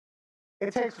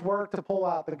 It takes work to pull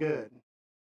out the good.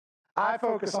 I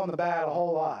focus on the bad a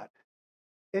whole lot.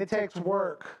 It takes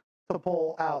work to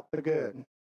pull out the good.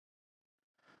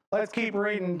 Let's keep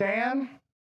reading. Dan,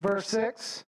 verse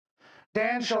 6.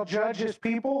 Dan shall judge his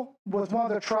people with one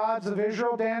of the tribes of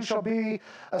Israel. Dan shall be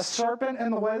a serpent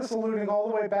in the way. This is alluding all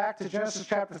the way back to Genesis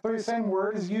chapter 3. The same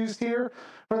word is used here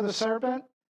for the serpent.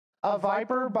 A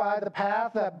viper by the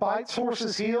path that bites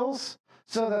horses' heels,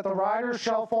 so that the rider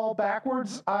shall fall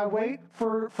backwards. I wait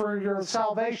for your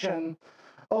salvation,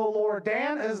 O Lord.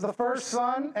 Dan is the first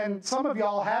son, and some of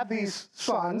y'all have these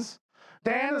sons.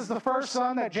 Dan is the first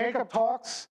son that Jacob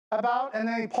talks about, and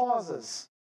then he pauses.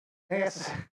 And he says,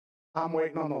 I'm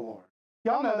waiting on the Lord.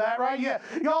 Y'all know that, right? Yeah,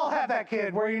 y'all have that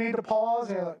kid where you need to pause,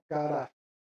 and you're like, God,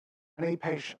 I need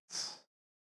patience.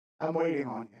 I'm waiting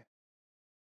on you.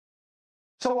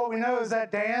 So what we know is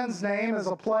that Dan's name is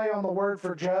a play on the word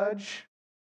for judge.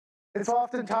 It's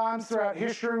oftentimes throughout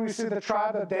history we see the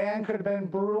tribe of Dan could have been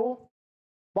brutal.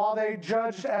 While they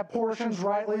judged at portions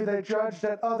rightly, they judged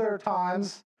at other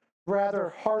times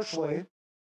rather harshly.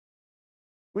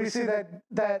 We see that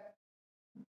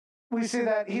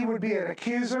he would be an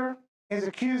accuser. He's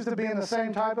accused of being the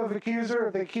same type of accuser,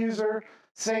 of the accuser,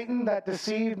 Satan, that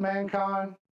deceived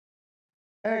mankind.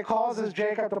 And it causes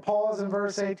Jacob to pause in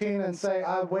verse 18 and say,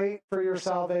 I wait for your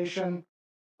salvation,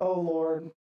 O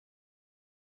Lord.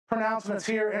 Pronouncements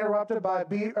here interrupted by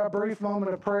a brief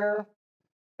moment of prayer.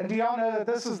 And do y'all know that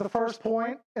this is the first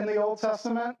point in the Old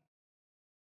Testament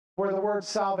where the word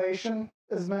salvation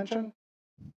is mentioned?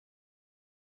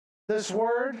 This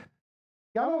word,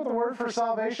 y'all know what the word for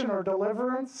salvation or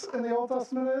deliverance in the Old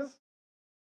Testament is?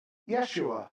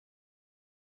 Yeshua.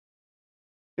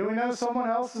 Do we know someone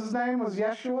else's name was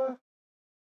Yeshua?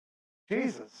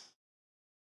 Jesus.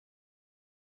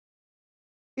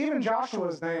 Even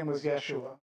Joshua's name was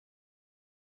Yeshua.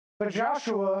 But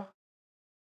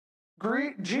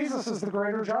Jesus is the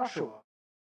greater Joshua.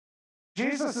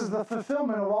 Jesus is the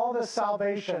fulfillment of all this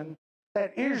salvation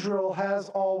that Israel has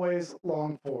always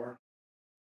longed for.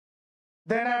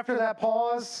 Then after that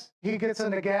pause, he gets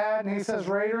into Gad and he says,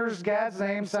 Raiders. Gad's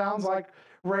name sounds like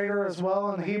raider as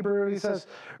well in Hebrew. He says,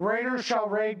 Raiders shall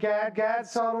raid Gad. Gad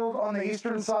settled on the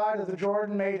eastern side of the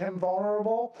Jordan, made him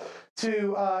vulnerable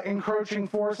to encroaching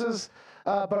forces.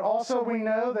 But also we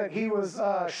know that he was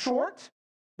short,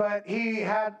 but he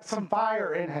had some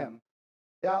fire in him.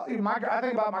 Yeah, I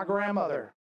think about my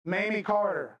grandmother, Mamie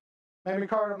Carter. Mamie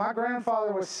Carter, my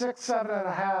grandfather was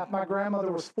 6'7.5". My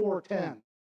grandmother was 4'10".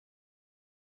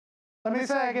 Let me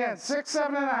say again,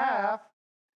 6'7.5"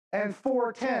 and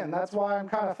 4'10". That's why I'm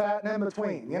kind of fat and in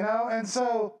between, you know? And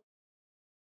so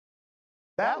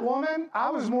that woman, I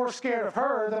was more scared of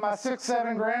her than my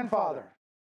 6'7" grandfather.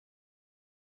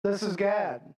 This is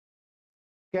Gad.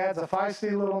 Gad's a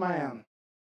feisty little man.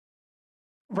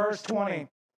 Verse 20.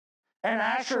 And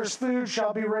Asher's food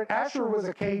shall be rich. Asher was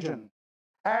a Cajun.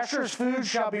 Asher's food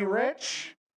shall be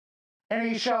rich, and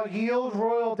he shall yield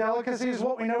royal delicacies.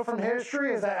 What we know from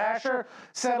history is that Asher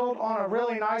settled on a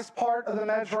really nice part of the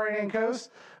Mediterranean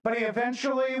coast, but he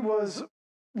eventually was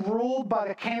ruled by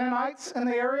the Canaanites in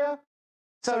the area.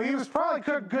 So he was probably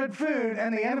cooked good food,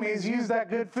 and the enemies used that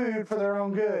good food for their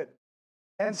own good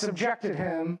and subjected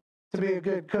him to be a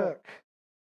good cook.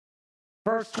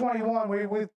 Verse 21,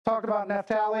 we talked about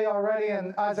Naphtali already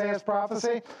in Isaiah's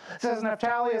prophecy. It says,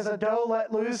 Naphtali is a doe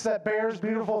let loose that bears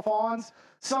beautiful fawns.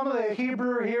 Some of the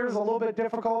Hebrew here is a little bit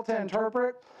difficult to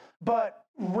interpret, but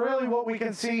really what we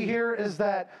can see here is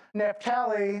that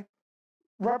Naphtali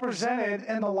represented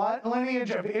in the lineage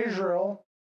of Israel,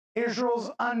 Israel's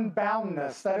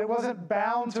unboundness, that it wasn't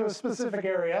bound to a specific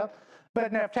area,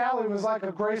 but Naphtali was like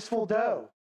a graceful doe.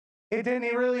 It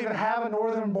didn't really even have a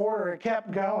northern border. It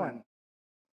kept going.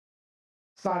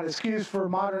 It's not an excuse for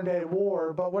modern day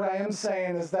war, but what I am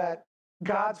saying is that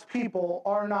God's people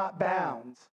are not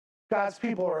bound. God's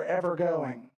people are ever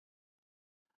going.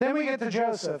 Then we get to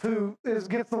Joseph, who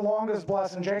gets the longest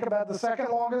blessing. Jacob had the second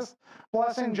longest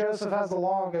blessing. Joseph has the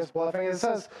longest blessing. It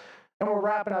says, and we're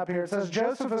wrapping up here. It says,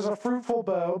 Joseph is a fruitful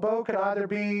bow. Bow could either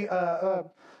be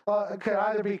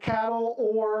cattle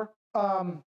or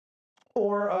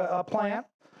a plant.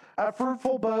 A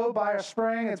fruitful bow by a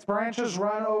spring, its branches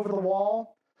run over the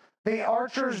wall. The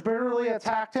archers bitterly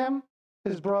attacked him.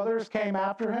 His brothers came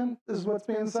after him, is what's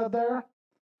being said there.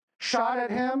 Shot at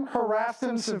him, harassed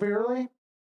him severely,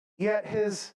 yet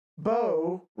his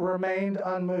bow remained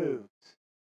unmoved.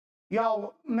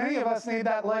 Y'all, many of us need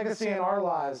that legacy in our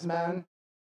lives, man.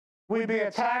 We'd be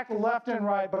attacked left and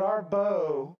right, but our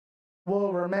bow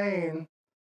will remain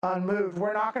unmoved.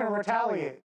 We're not going to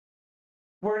retaliate.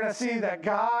 We're going to see that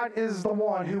God is the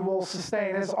one who will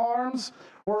sustain. His arms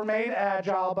were made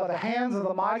agile by the hands of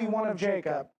the mighty one of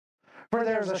Jacob. For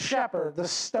there's a shepherd, the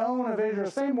stone of Israel.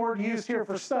 The same word used here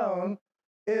for stone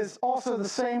is also the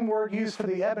same word used for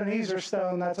the Ebenezer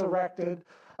stone that's erected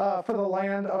for the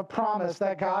land of promise,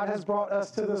 that God has brought us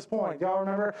to this point. Y'all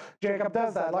remember Jacob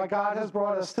does that. Like, God has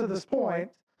brought us to this point,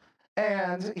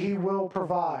 and he will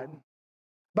provide.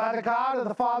 By the God of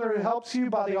the Father who helps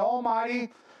you, by the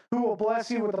Almighty who will bless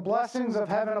you with the blessings of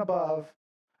heaven above,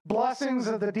 blessings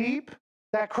of the deep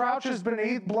that crouches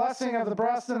beneath, blessing of the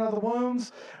breast and of the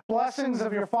wombs, blessings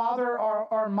of your father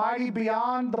are mighty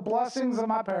beyond the blessings of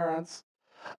my parents.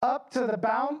 Up to the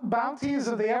bounties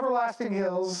of the everlasting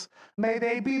hills, may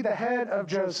they be the head of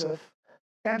Joseph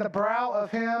and the brow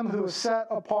of him who is set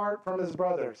apart from his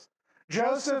brothers.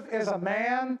 Joseph is a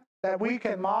man that we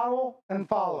can model and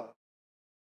follow.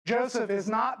 Joseph is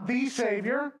not the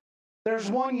Savior.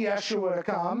 There's one Yeshua to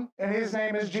come, and his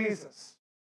name is Jesus.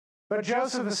 But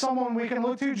Joseph is someone we can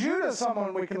look to. Judah is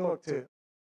someone we can look to.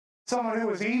 Someone who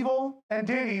was evil and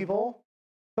did evil,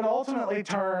 but ultimately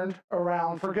turned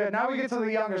around for good. Now we get to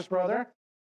the youngest brother.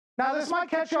 Now this might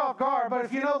catch you off guard, but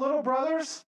if you know little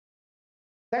brothers,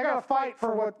 they got to fight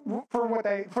for what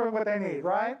they need,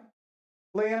 right?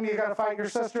 Liam, you got to fight your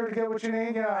sister to get what you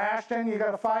need. You know, Ashton, you got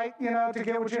to fight, to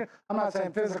get what you need. I'm not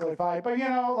saying physically fight, but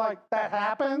like that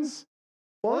happens.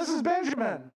 Well, this is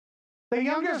Benjamin, the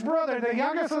youngest brother, the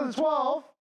youngest of the 12,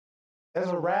 is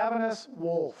a ravenous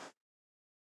wolf.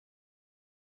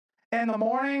 In the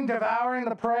morning, devouring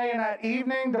the prey, and at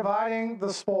evening, dividing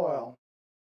the spoil.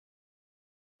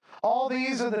 All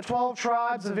these are the 12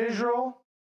 tribes of Israel.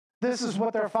 This is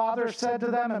what their father said to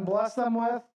them and blessed them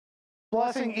with,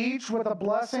 blessing each with a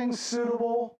blessing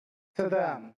suitable to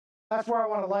them. That's where I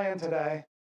want to land today.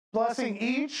 Blessing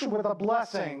each with a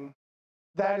blessing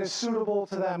that is suitable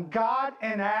to them. God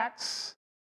enacts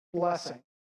blessing.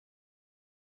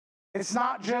 It's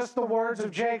not just the words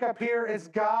of Jacob here, it's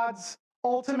God's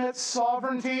ultimate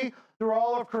sovereignty through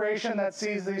all of creation that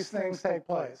sees these things take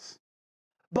place.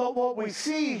 But what we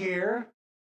see here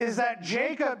is that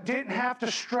Jacob didn't have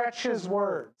to stretch his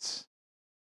words.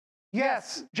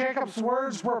 Yes, Jacob's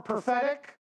words were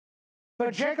prophetic,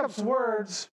 but Jacob's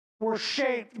words were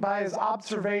shaped by his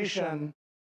observation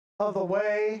of the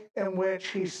way in which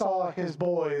he saw his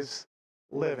boys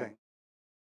living.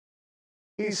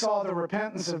 He saw the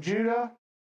repentance of Judah.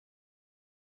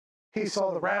 He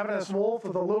saw the ravenous wolf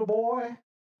of the little boy.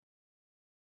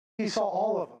 He saw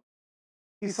all of them.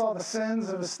 He saw the sins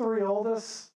of his three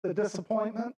oldest, the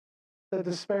disappointment, the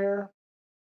despair.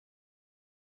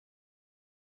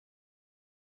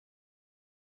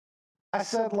 I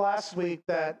said last week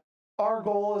that our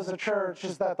goal as a church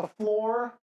is that the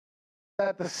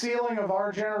ceiling of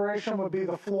our generation would be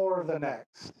the floor of the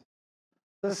next.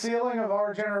 The ceiling of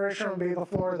our generation would be the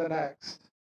floor of the next.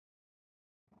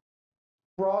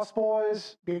 Ross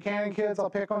boys, Buchanan kids,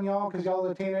 I'll pick on y'all because y'all are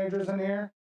the teenagers in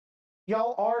here.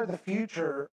 Y'all are the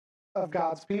future of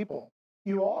God's people.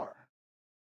 You are.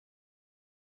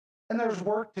 And there's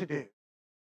work to do.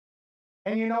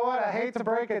 And you know what? I hate to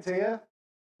break it to you,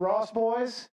 Ross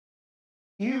boys,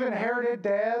 you've inherited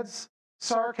Dad's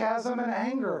sarcasm and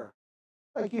anger.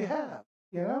 Like you have,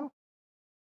 you know?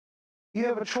 You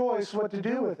have a choice what to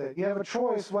do with it. You have a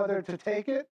choice whether to take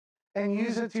it and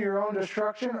use it to your own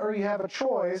destruction, or you have a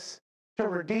choice to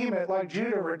redeem it like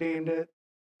Judah redeemed it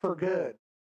for good.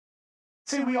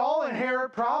 See, we all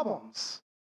inherit problems.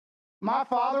 My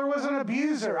father was an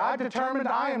abuser. I determined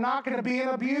I am not going to be an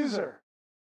abuser.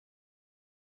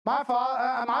 My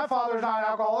father's not an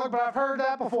alcoholic, but I've heard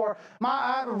that before.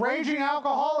 My raging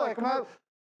alcoholic. Well,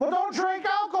 don't drink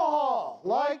alcohol.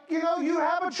 Like, you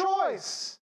have a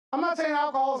choice. I'm not saying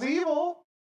alcohol is evil.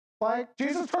 Like,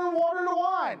 Jesus turned water into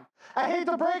wine. I hate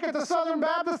to break it, the Southern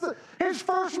Baptist, his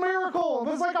first miracle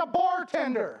was like a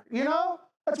bartender,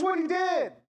 That's what he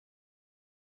did.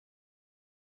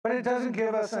 But it doesn't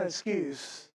give us an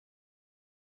excuse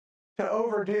to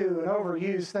overdo and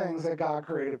overuse things that God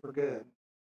created for good.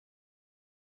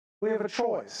 We have a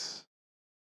choice.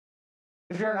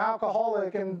 If you're an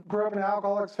alcoholic and grew up in an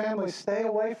alcoholic's family, stay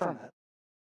away from it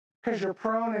because you're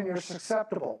prone and you're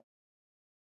susceptible.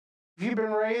 If you've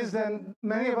been raised in,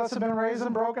 many of us have been raised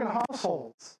in broken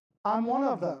households. I'm one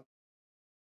of them.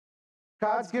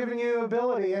 God's given you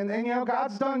ability, and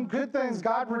God's done good things.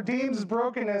 God redeems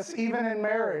brokenness even in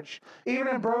marriage, even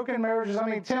in broken marriages. I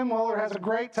mean, Tim Weller has a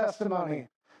great testimony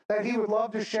that he would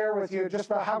love to share with you just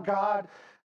about how God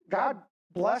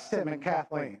blessed him and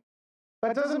Kathleen.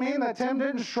 That doesn't mean that Tim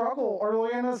didn't struggle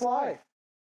early in his life.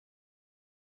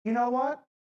 You know what?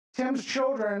 Tim's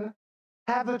children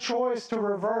have the choice to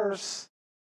reverse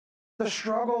the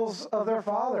struggles of their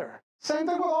father. Same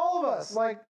thing with all of us.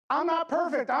 Like, I'm not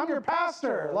perfect. I'm your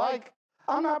pastor. Like,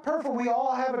 I'm not perfect. We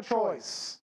all have a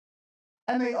choice.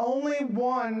 And the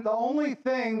only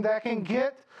thing that can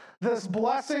get this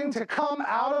blessing to come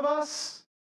out of us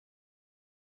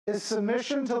is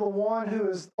submission to the one who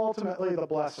is ultimately the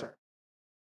blesser.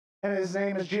 And his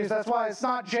name is Jesus. That's why it's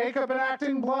not Jacob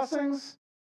enacting blessings.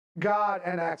 God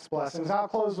enacts blessings. I'll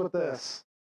close with this.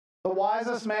 The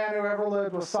wisest man who ever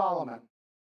lived was Solomon.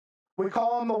 We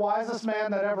call him the wisest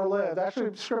man that ever lived.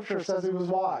 Actually, Scripture says he was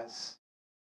wise.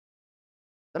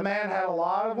 The man had a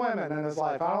lot of women in his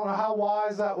life. I don't know how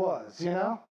wise that was,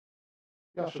 Y'all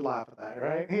should laugh at that,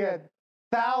 right? He had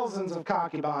thousands of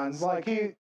concubines.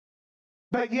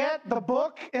 But yet, the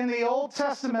book in the Old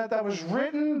Testament that was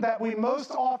written that we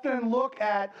most often look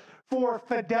at for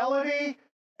fidelity,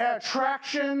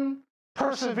 attraction,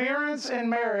 perseverance in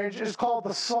marriage is called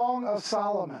the Song of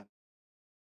Solomon.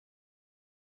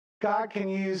 God can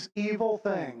use evil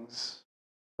things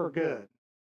for good.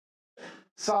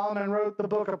 Solomon wrote the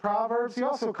book of Proverbs. He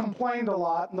also complained a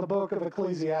lot in the book of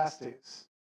Ecclesiastes.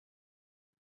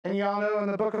 And y'all know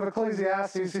in the book of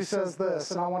Ecclesiastes, he says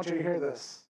this, and I want you to hear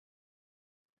this.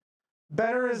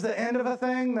 Better is the end of a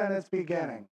thing than its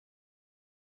beginning.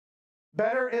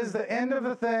 Better is the end of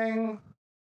a thing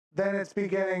than its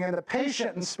beginning, and the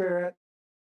patient in spirit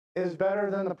is better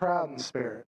than the proud in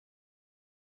spirit.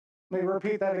 Let me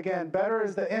repeat that again. Better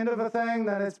is the end of a thing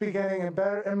than its beginning,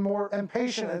 and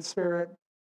patient in spirit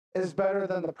is better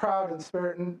than the proud in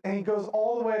spirit. And he goes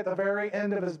all the way at the very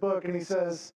end of his book, and he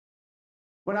says,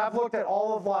 when I've looked at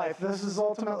all of life, this is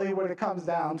ultimately what it comes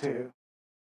down to.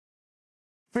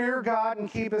 Fear God and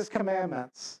keep his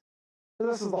commandments.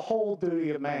 This is the whole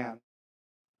duty of man.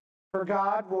 For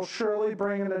God will surely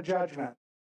bring into judgment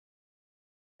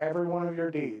every one of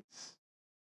your deeds.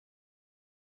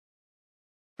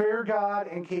 Fear God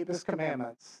and keep his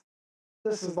commandments.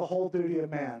 This is the whole duty of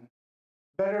man.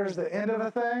 Better is the end of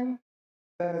a thing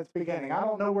than its beginning. I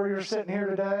don't know where you're sitting here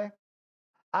today.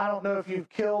 I don't know if you've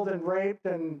killed and raped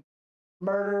and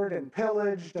murdered and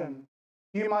pillaged, and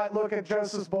you might look at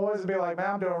Joseph's boys and be like,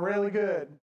 man, I'm doing really good.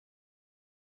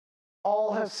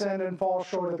 All have sinned and fall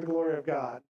short of the glory of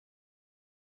God.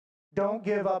 Don't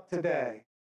give up today.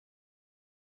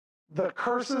 The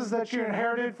curses that you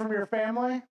inherited from your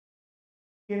family,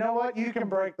 you know what? You can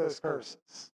break those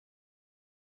curses.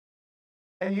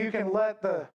 And you can let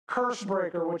the curse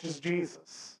breaker, which is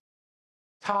Jesus,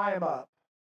 tie them up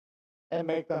and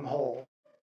make them whole.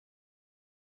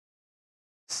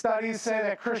 Studies say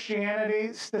that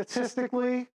Christianity,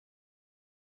 statistically,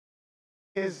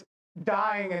 is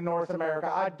dying in North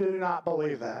America. I do not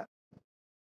believe that.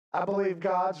 I believe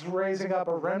God's raising up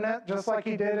a remnant, just like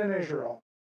he did in Israel.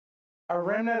 A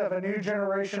remnant of a new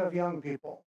generation of young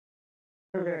people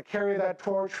who are going to carry that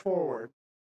torch forward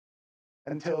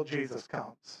until Jesus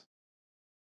comes.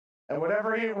 And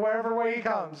whatever way he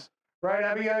comes, right,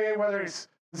 Abigail, whether he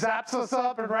zaps us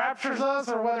up and raptures us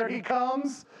or whether he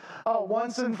comes,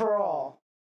 once and for all,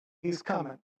 he's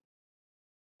coming.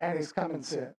 And he's coming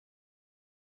soon.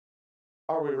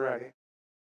 Are we ready?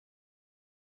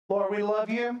 Lord, we love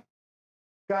you.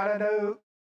 God,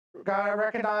 I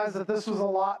recognize that this was a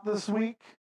lot this week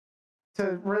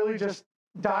to really just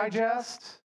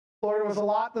digest. Lord, it was a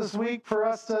lot this week for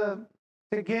us to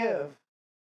give.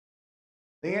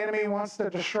 The enemy wants to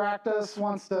distract us,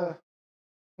 wants to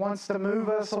move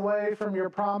us away from your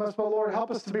promise. But Lord,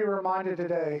 help us to be reminded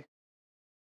today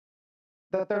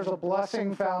that there's a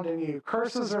blessing found in you.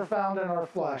 Curses are found in our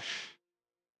flesh,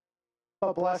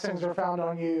 but blessings are found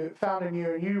in you,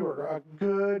 and you are a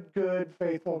good,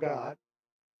 faithful God.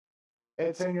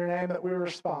 It's in your name that we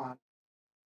respond.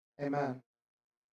 Amen.